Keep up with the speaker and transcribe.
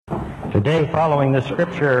Today, following the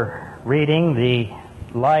scripture reading, the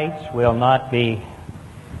lights will not be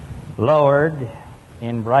lowered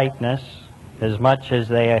in brightness as much as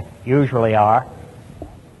they usually are.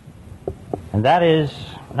 And that is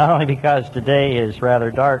not only because today is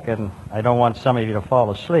rather dark and I don't want some of you to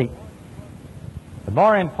fall asleep, but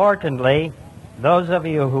more importantly, those of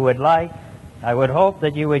you who would like, I would hope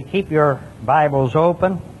that you would keep your Bibles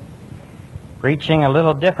open. Preaching a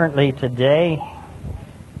little differently today.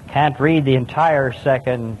 Can't read the entire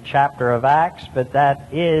second chapter of Acts, but that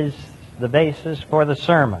is the basis for the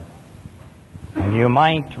sermon. And you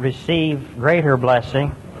might receive greater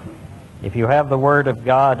blessing if you have the Word of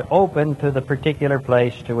God open to the particular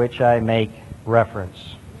place to which I make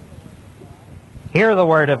reference. Hear the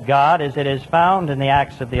Word of God as it is found in the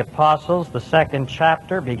Acts of the Apostles, the second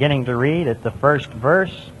chapter, beginning to read at the first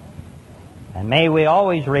verse. And may we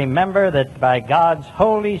always remember that by God's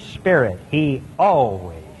Holy Spirit, He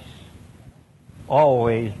always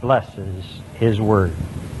blesses His Word.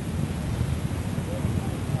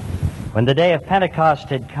 When the day of Pentecost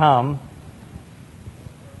had come,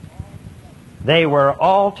 they were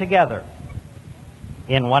all together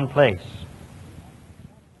in one place.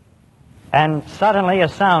 And suddenly a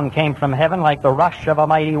sound came from heaven like the rush of a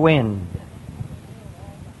mighty wind.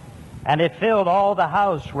 And it filled all the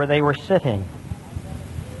house where they were sitting.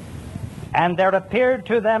 And there appeared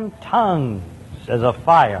to them tongues as of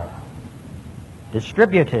fire,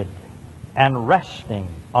 distributed and resting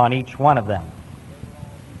on each one of them.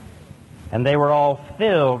 And they were all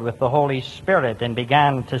filled with the Holy Spirit and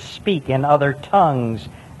began to speak in other tongues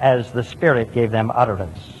as the Spirit gave them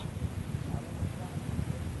utterance.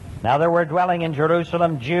 Now there were dwelling in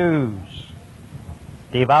Jerusalem Jews,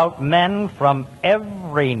 devout men from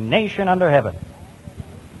every nation under heaven.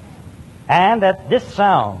 And at this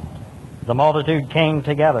sound the multitude came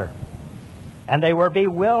together, and they were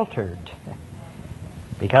bewildered,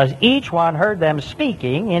 because each one heard them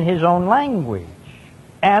speaking in his own language.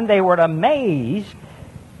 And they were amazed.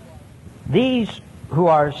 These who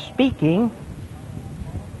are speaking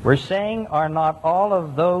were saying, "Are not all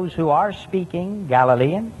of those who are speaking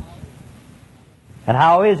Galileans? And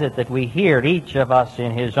how is it that we hear each of us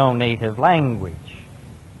in his own native language?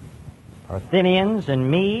 Parthians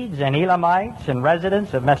and Medes and Elamites and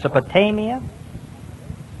residents of Mesopotamia,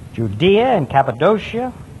 Judea and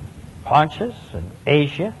Cappadocia, Pontus and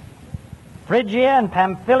Asia, Phrygia and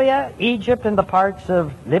Pamphylia, Egypt and the parts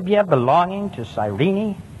of Libya belonging to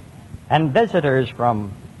Cyrene, and visitors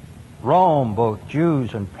from Rome, both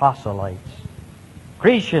Jews and proselytes,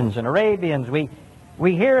 Cretians and Arabians,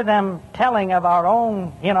 we hear them telling of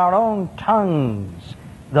in our own tongues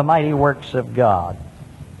the mighty works of God."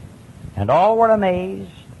 And all were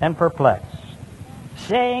amazed and perplexed,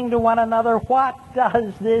 saying to one another, "What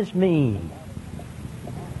does this mean?"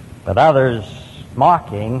 But others,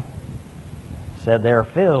 mocking, said, "They're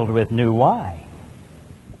filled with new wine."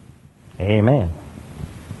 Amen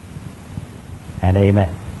and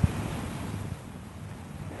amen.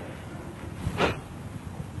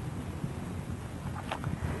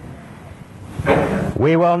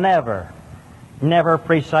 We will never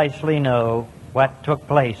precisely know what took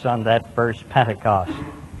place on that first Pentecost.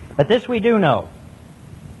 But this we do know,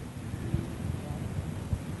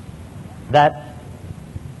 that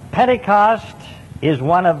Pentecost is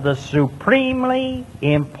one of the supremely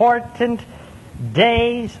important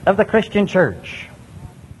days of the Christian church,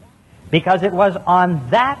 because it was on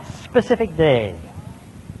that specific day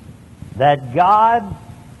that God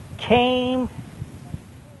came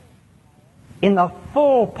in the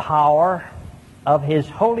full power of His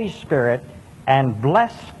Holy Spirit and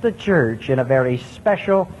blessed the church in a very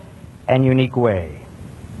special and unique way.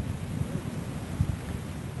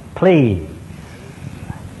 Please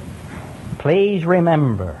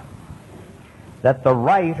remember that the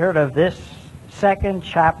writer of this second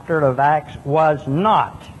chapter of Acts was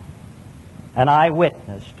not an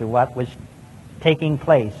eyewitness to what was taking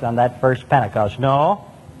place on that first Pentecost. No.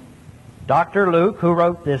 Dr. Luke, who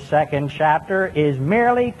wrote this second chapter, is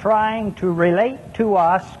merely trying to relate to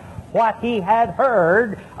us what he had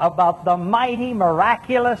heard about the mighty,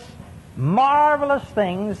 miraculous, marvelous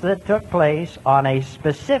things that took place on a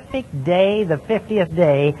specific day, the 50th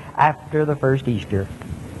day after the first Easter.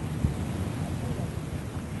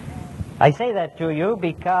 I say that to you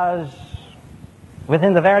because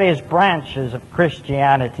within the various branches of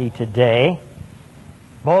Christianity today,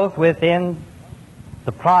 both within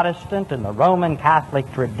the Protestant and the Roman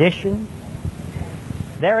Catholic tradition,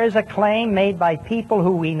 there is a claim made by people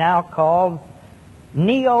who we now call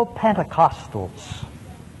Neo-Pentecostals,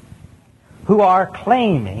 who are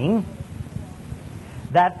claiming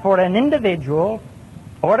that for an individual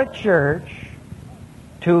or a church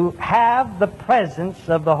to have the presence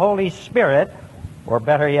of the Holy Spirit, or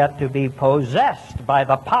better yet, to be possessed by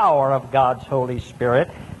the power of God's Holy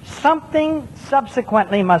Spirit, something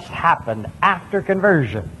subsequently must happen after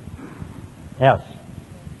conversion. Yes.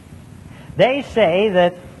 They say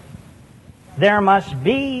that there must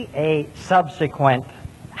be a subsequent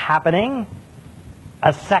happening,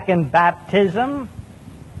 a second baptism.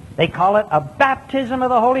 They call it a baptism of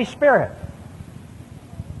the Holy Spirit.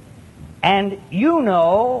 And you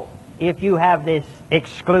know, if you have this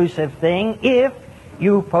exclusive thing, if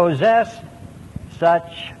you possess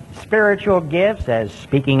such spiritual gifts as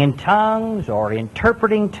speaking in tongues or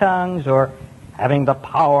interpreting tongues or having the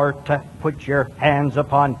power to put your hands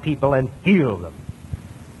upon people and heal them.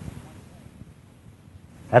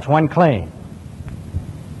 That's one claim.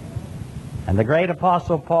 And the great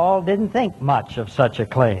Apostle Paul didn't think much of such a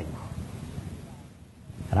claim.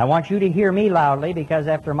 And I want you to hear me loudly, because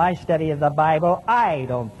after my study of the Bible, I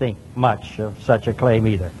don't think much of such a claim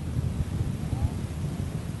either.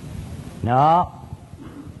 No,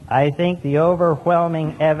 I think the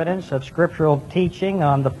overwhelming evidence of scriptural teaching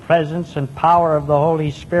on the presence and power of the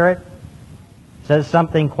Holy Spirit says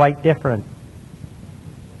something quite different.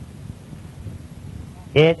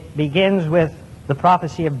 It begins with the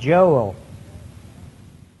prophecy of Joel,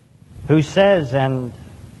 who says, and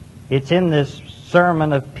it's in this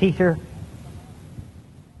sermon of Peter,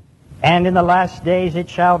 "And in the last days it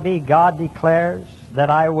shall be, God declares, that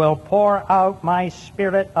I will pour out my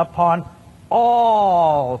Spirit upon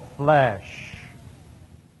all flesh."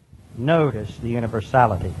 Notice the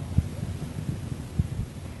universality.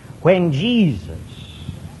 When Jesus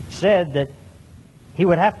said that He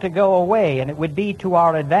would have to go away, and it would be to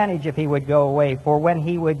our advantage if He would go away, for when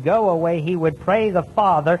He would go away, He would pray the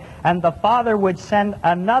Father, and the Father would send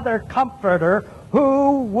another Comforter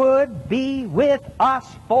who would be with us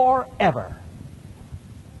forever.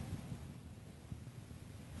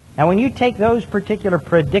 Now, when you take those particular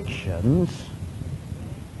predictions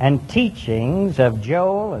and teachings of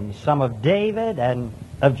Joel and some of David and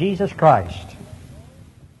of Jesus Christ,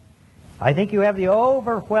 I think you have the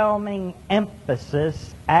overwhelming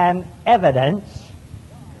emphasis and evidence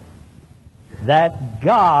that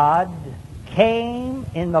God came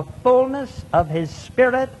in the fullness of His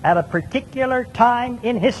Spirit at a particular time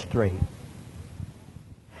in history.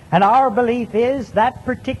 And our belief is that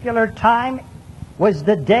particular time was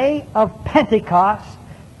the day of Pentecost,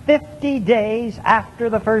 50 days after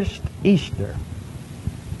the first Easter.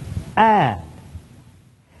 And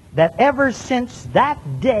that ever since that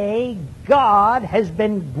day, God has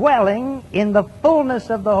been dwelling in the fullness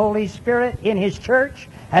of the Holy Spirit in His church,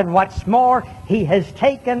 and what's more, He has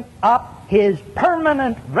taken up His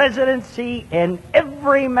permanent residency in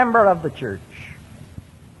every member of the church.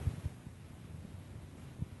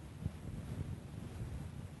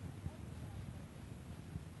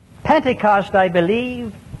 Pentecost, I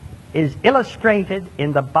believe, is illustrated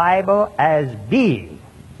in the Bible as being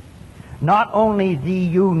not only the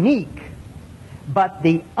unique, but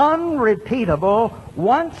the unrepeatable,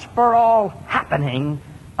 once-for-all happening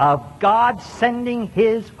of God sending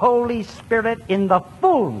His Holy Spirit in the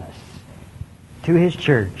fullness to His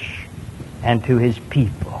church and to His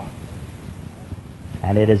people.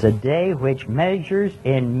 And it is a day which measures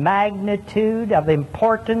in magnitude of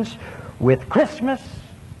importance with Christmas,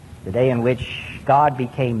 the day in which God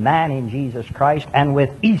became man in Jesus Christ, and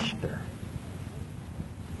with Easter.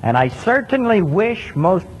 And I certainly wish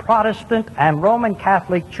most Protestant and Roman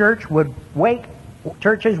Catholic churches would wake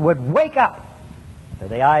up to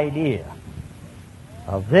the idea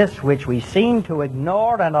of this which we seem to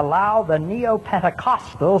ignore and allow the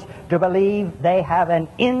Neo-Pentecostals to believe they have an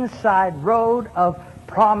inside road of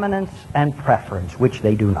prominence and preference, which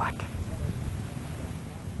they do not.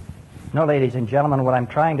 No, ladies and gentlemen, what I'm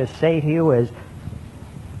trying to say to you is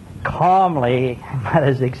calmly, but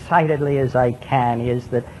as excitedly as I can, is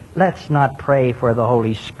that let's not pray for the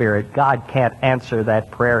Holy Spirit. God can't answer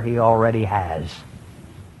that prayer. He already has.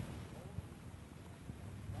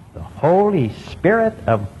 The Holy Spirit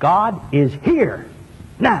of God is here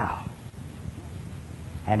now.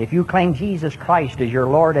 And if you claim Jesus Christ as your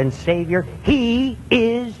Lord and Savior, He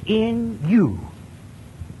is in you.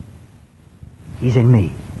 He's in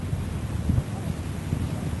me.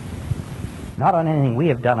 Not on anything we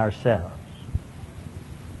have done ourselves,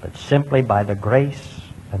 but simply by the grace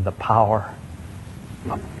and the power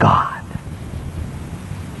of God.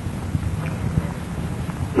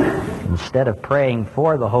 Instead of praying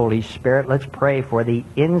for the Holy Spirit, let's pray for the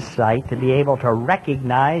insight to be able to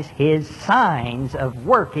recognize His signs of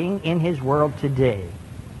working in His world today.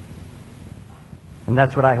 And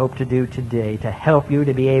that's what I hope to do today, to help you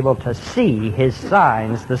to be able to see His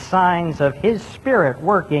signs, the signs of His Spirit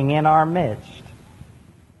working in our midst.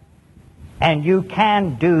 And you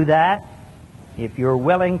can do that if you're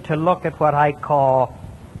willing to look at what I call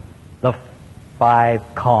the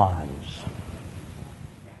 5 cons.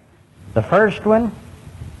 The first one,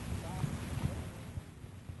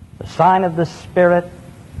 the sign of the Spirit,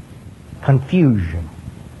 confusion.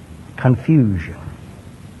 Confusion.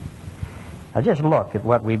 Now just look at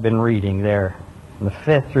what we've been reading there in the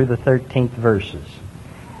 5th through the 13th verses.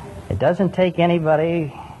 It doesn't take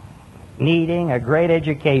anybody needing a great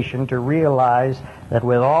education to realize that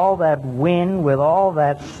with all that wind, with all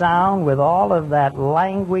that sound, with all of that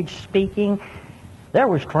language speaking, there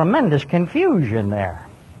was tremendous confusion there.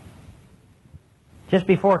 Just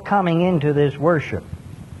before coming into this worship,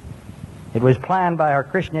 it was planned by our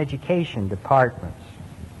Christian education departments,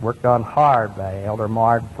 worked on hard by Elder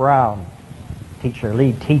Mark Brown,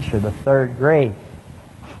 lead teacher of the 3rd grade.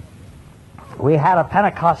 We had a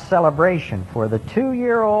Pentecost celebration for the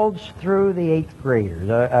 2-year-olds through the 8th graders.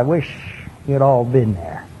 I wish you'd all been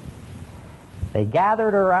there. They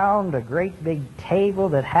gathered around a great big table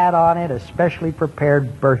that had on it a specially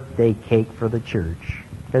prepared birthday cake for the church.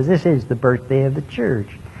 Because this is the birthday of the church.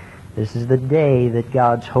 This is the day that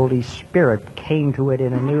God's Holy Spirit came to it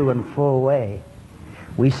in a new and full way.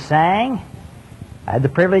 We sang. I had the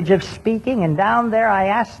privilege of speaking, and down there I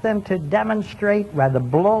asked them to demonstrate by the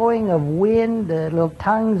blowing of wind, the little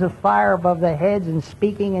tongues of fire above their heads, and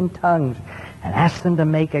speaking in tongues, and asked them to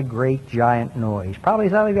make a great giant noise. Probably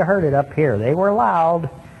some of you heard it up here. They were loud,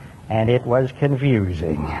 and it was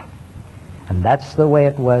confusing. And that's the way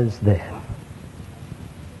it was then.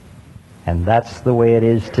 And that's the way it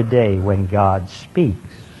is today when God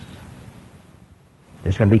speaks.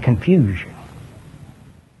 There's going to be confusion.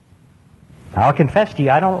 I'll confess to you,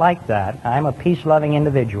 I don't like that. I'm a peace-loving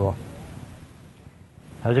individual.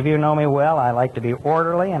 Those of you who know me well, I like to be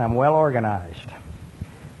orderly and I'm well organized.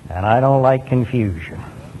 And I don't like confusion.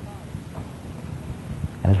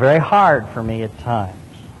 And it's very hard for me at times.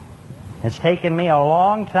 It's taken me a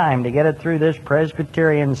long time to get it through this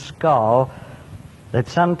Presbyterian skull that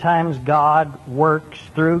sometimes God works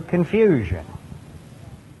through confusion.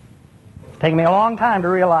 It's taken me a long time to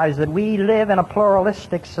realize that we live in a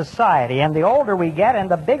pluralistic society, and the older we get and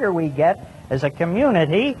the bigger we get as a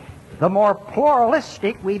community, the more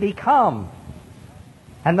pluralistic we become.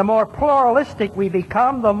 And the more pluralistic we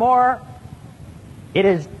become, the more it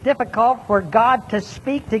is difficult for God to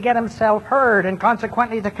speak, to get Himself heard, and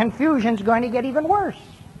consequently the confusion's going to get even worse.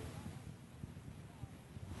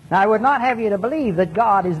 Now, I would not have you to believe that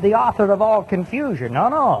God is the author of all confusion. No,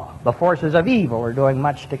 no. The forces of evil are doing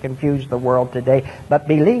much to confuse the world today. But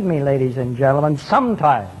believe me, ladies and gentlemen,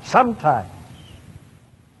 sometimes,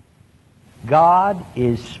 God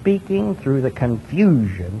is speaking through the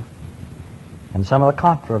confusion and some of the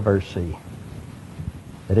controversy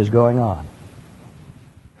that is going on.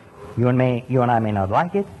 You and I may not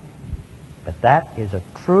like it, but that is a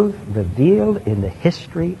truth revealed in the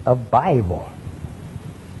history of Bible.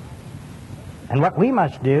 And what we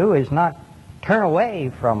must do is not turn away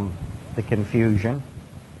from the confusion,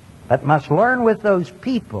 but must learn with those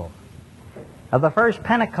people of the first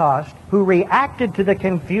Pentecost who reacted to the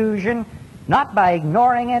confusion not by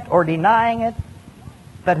ignoring it or denying it,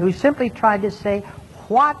 but who simply tried to say,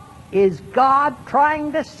 what is God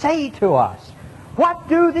trying to say to us? What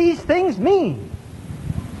do these things mean?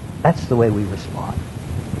 That's the way we respond.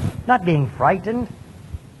 Not being frightened,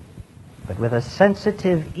 but with a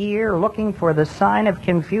sensitive ear looking for the sign of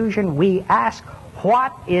confusion, we ask,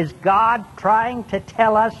 what is God trying to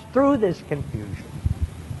tell us through this confusion?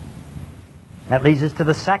 That leads us to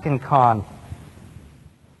the second con,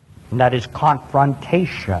 and that is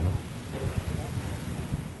confrontation.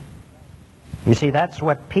 You see, that's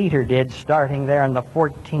what Peter did starting there in the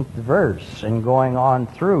 14th verse and going on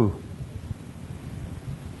through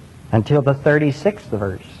until the 36th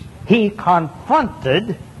verse. He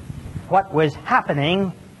confronted what was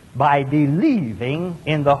happening by believing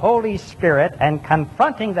in the Holy Spirit and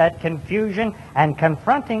confronting that confusion and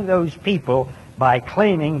confronting those people by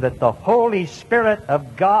claiming that the Holy Spirit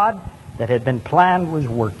of God that had been planned was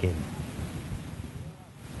working.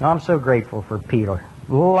 Now, I'm so grateful for Peter.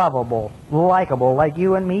 Lovable, likable, like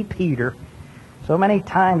you and me, Peter. So many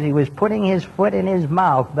times he was putting his foot in his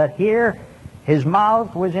mouth, but here his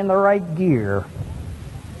mouth was in the right gear.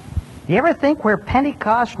 Do you ever think where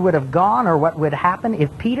Pentecost would have gone or what would happen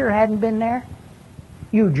if Peter hadn't been there?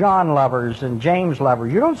 You John lovers and James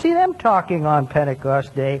lovers, you don't see them talking on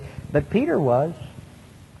Pentecost Day, but Peter was.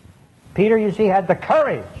 Peter, you see, had the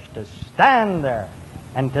courage to stand there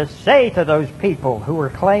and to say to those people who were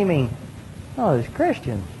claiming, oh, those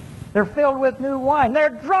Christians, they're filled with new wine, they're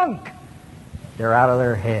drunk, they're out of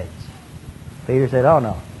their heads. Peter said, oh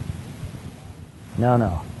no.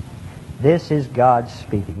 No. This is God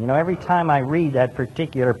speaking. You know, every time I read that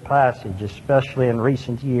particular passage, especially in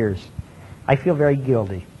recent years, I feel very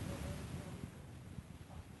guilty.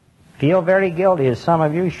 Feel very guilty, as some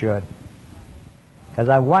of you should. Because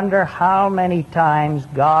I wonder how many times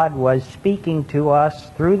God was speaking to us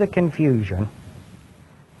through the confusion,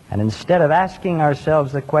 and instead of asking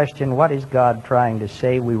ourselves the question, what is God trying to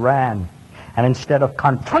say, we ran. And instead of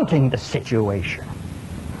confronting the situation,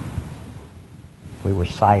 we were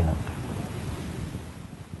silent.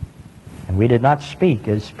 And we did not speak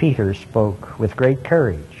as Peter spoke with great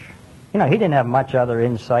courage. You know, he didn't have much other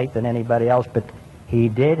insight than anybody else, but he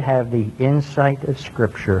did have the insight of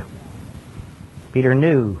Scripture. Peter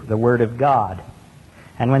knew the Word of God.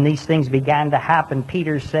 And when these things began to happen,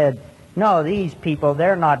 Peter said, no, these people,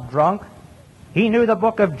 they're not drunk. He knew the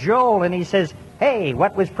book of Joel, and he says, hey,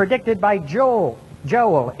 what was predicted by Joel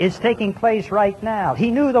is taking place right now.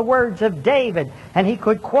 He knew the words of David, and he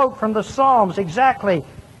could quote from the Psalms exactly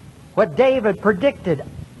what David predicted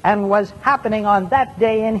and was happening on that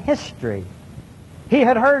day in history. He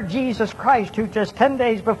had heard Jesus Christ, who just 10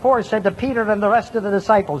 days before said to Peter and the rest of the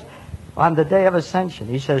disciples on the day of Ascension,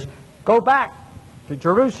 he says, go back to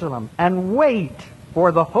Jerusalem and wait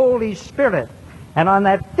for the Holy Spirit. And on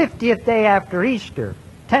that 50th day after Easter,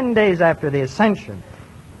 10 days after the Ascension,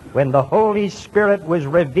 when the Holy Spirit was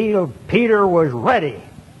revealed, Peter was ready.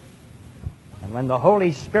 And when the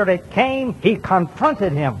Holy Spirit came, he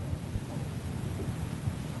confronted him.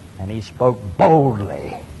 And he spoke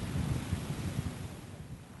boldly.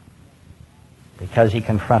 Because he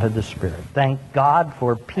confronted the Spirit. Thank God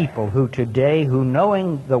for people who today, who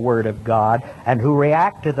knowing the Word of God and who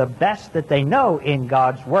react to the best that they know in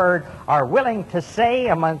God's Word, are willing to say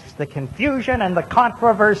amongst the confusion and the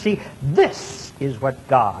controversy, this is what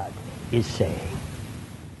God is saying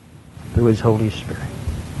through His Holy Spirit.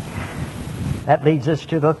 That leads us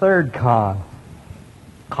to the third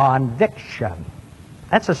conviction.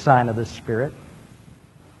 That's a sign of the Spirit.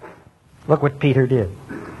 Look what Peter did.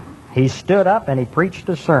 He stood up and he preached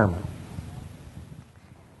a sermon.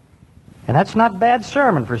 And that's not a bad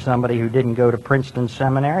sermon for somebody who didn't go to Princeton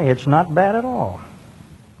Seminary. It's not bad at all.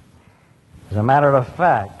 As a matter of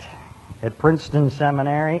fact, at Princeton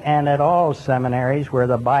Seminary and at all seminaries where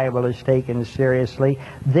the Bible is taken seriously,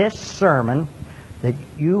 this sermon that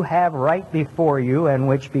you have right before you and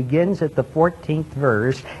which begins at the 14th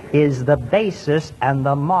verse is the basis and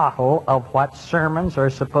the model of what sermons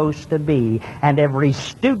are supposed to be. And every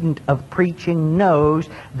student of preaching knows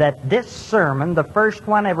that this sermon, the first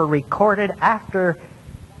one ever recorded after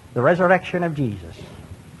the resurrection of Jesus,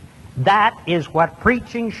 that is what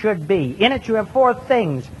preaching should be. In it you have four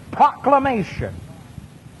things. Proclamation.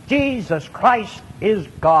 Jesus Christ is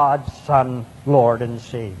God's Son, Lord, and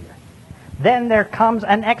Savior. Then there comes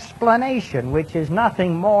an explanation, which is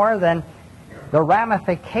nothing more than the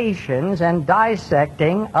ramifications and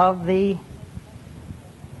dissecting of the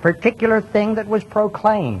particular thing that was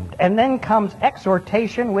proclaimed. And then comes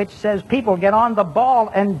exhortation, which says people get on the ball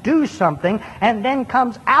and do something. And then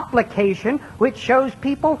comes application, which shows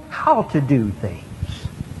people how to do things.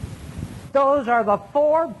 Those are the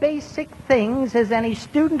four basic things, as any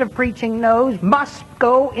student of preaching knows, must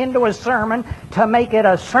go into a sermon to make it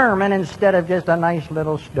a sermon instead of just a nice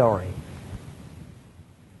little story.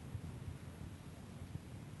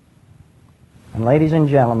 And ladies and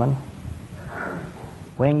gentlemen,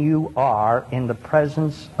 when you are in the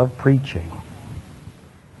presence of preaching,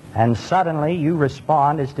 and suddenly you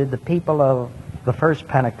respond, as did the people of the first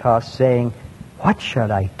Pentecost, saying, what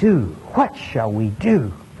should I do? What shall we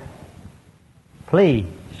do? Please,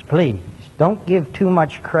 don't give too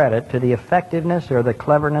much credit to the effectiveness or the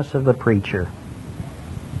cleverness of the preacher.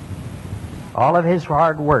 All of his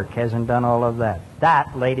hard work hasn't done all of that.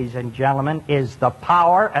 That, ladies and gentlemen, is the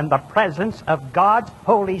power and the presence of God's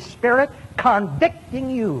Holy Spirit convicting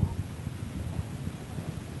you.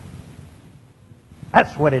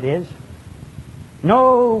 That's what it is.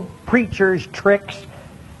 No preacher's tricks.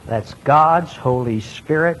 That's God's Holy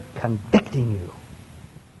Spirit convicting you.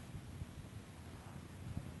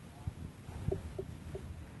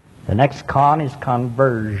 The next con is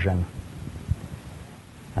conversion.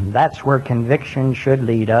 And that's where conviction should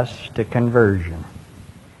lead us, to conversion.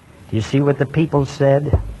 Do you see what the people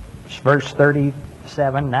said? Verse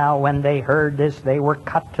 37, now when they heard this, they were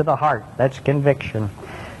cut to the heart. That's conviction.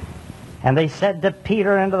 And they said to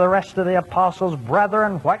Peter and to the rest of the apostles,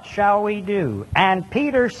 brethren, what shall we do? And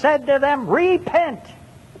Peter said to them, repent.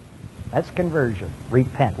 That's conversion.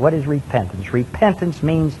 Repent. What is repentance? Repentance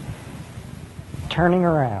means turning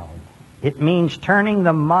around. It means turning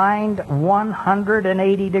the mind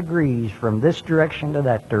 180 degrees from this direction to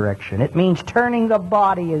that direction. It means turning the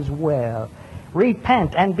body as well.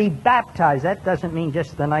 Repent and be baptized. That doesn't mean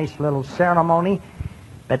just the nice little ceremony,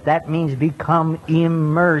 but that means become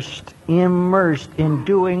immersed in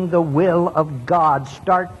doing the will of God.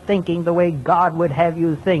 Start thinking the way God would have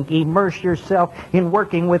you think. Immerse yourself in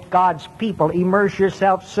working with God's people. Immerse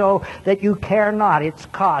yourself so that you care not its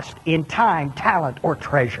cost in time, talent, or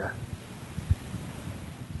treasure.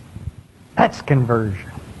 That's conversion.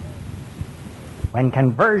 When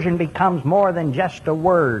conversion becomes more than just a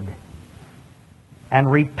word, and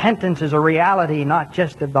repentance is a reality not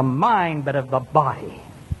just of the mind but of the body,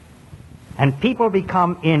 and people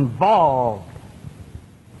become involved,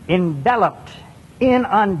 enveloped,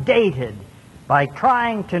 inundated by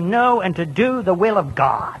trying to know and to do the will of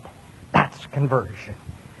God, that's conversion.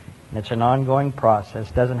 And it's an ongoing process.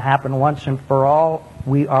 It doesn't happen once and for all.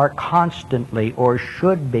 We are constantly, or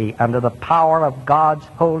should be, under the power of God's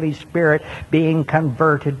Holy Spirit, being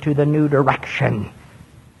converted to the new direction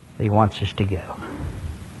that He wants us to go.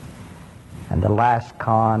 And the last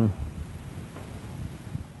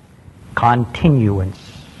continuance.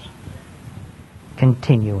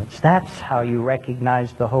 Continuance. That's how you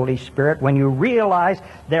recognize the Holy Spirit, when you realize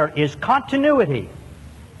there is continuity,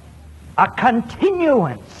 a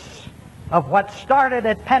continuance of what started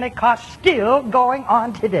at Pentecost still going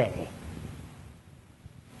on today.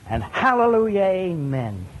 And hallelujah,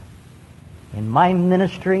 amen. In my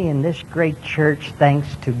ministry in this great church, thanks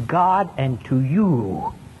to God and to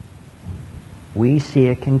you, we see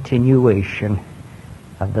a continuation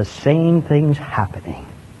of the same things happening.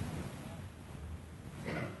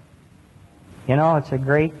 You know, it's a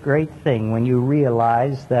great, great thing when you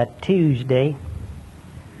realize that Tuesday,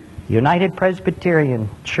 United Presbyterian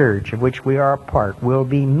Church, of which we are a part, will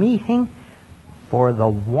be meeting for the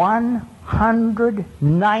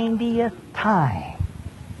 190th time.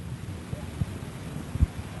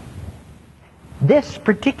 This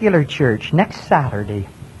particular church, next Saturday,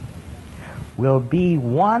 will be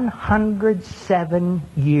 107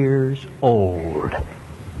 years old.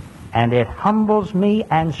 And it humbles me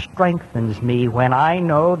and strengthens me when I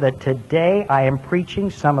know that today I am preaching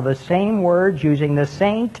some of the same words, using the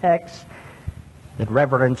same text that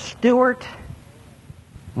Reverend Stewart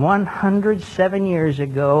 107 years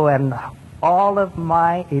ago and all of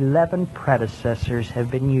my 11 predecessors have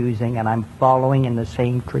been using, and I'm following in the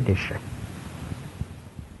same tradition.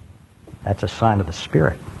 That's a sign of the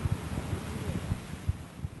Spirit.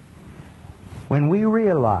 When we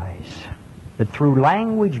realize that through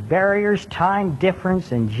language barriers, time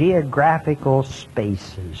difference, and geographical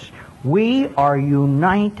spaces, we are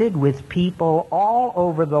united with people all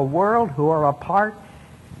over the world who are a part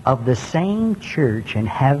of the same church and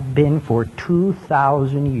have been for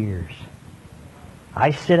 2,000 years.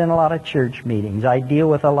 I sit in a lot of church meetings. I deal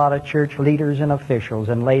with a lot of church leaders and officials,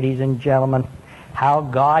 and ladies and gentlemen, how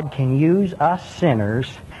God can use us sinners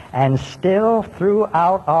and still,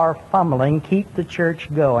 throughout our fumbling, keep the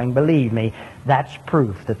church going. Believe me, that's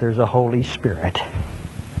proof that there's a Holy Spirit.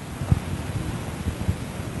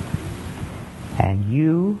 And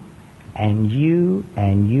you, and you,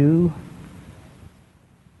 and you,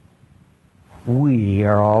 we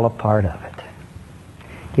are all a part of it.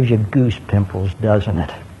 Gives you goose pimples, doesn't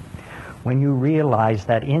it? When you realize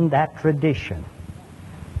that in that tradition,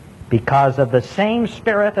 because of the same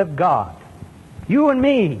Spirit of God, you and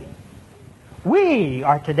me, we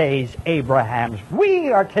are today's Abrahams.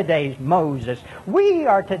 We are today's Moses. We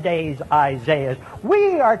are today's Isaiahs.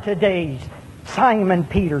 We are today's Simon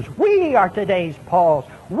Peters. We are today's Pauls.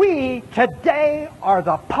 We today are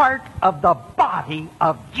the part of the body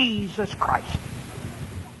of Jesus Christ.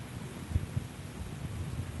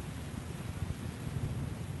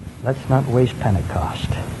 Let's not waste Pentecost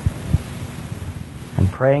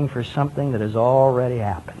and praying for something that has already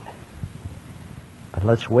happened. But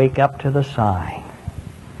let's wake up to the sign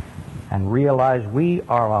and realize we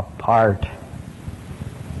are a part,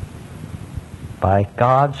 by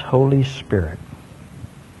God's Holy Spirit,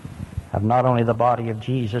 of not only the body of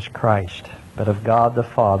Jesus Christ, but of God the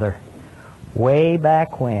Father, way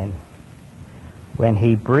back when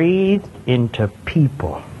He breathed into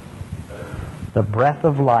people the breath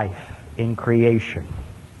of life in creation.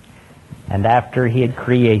 And after He had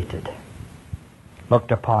created,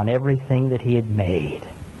 looked upon everything that He had made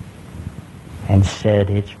and said,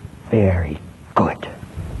 "It's very good."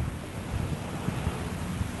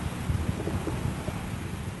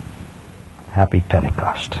 Happy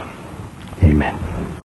Pentecost. Amen.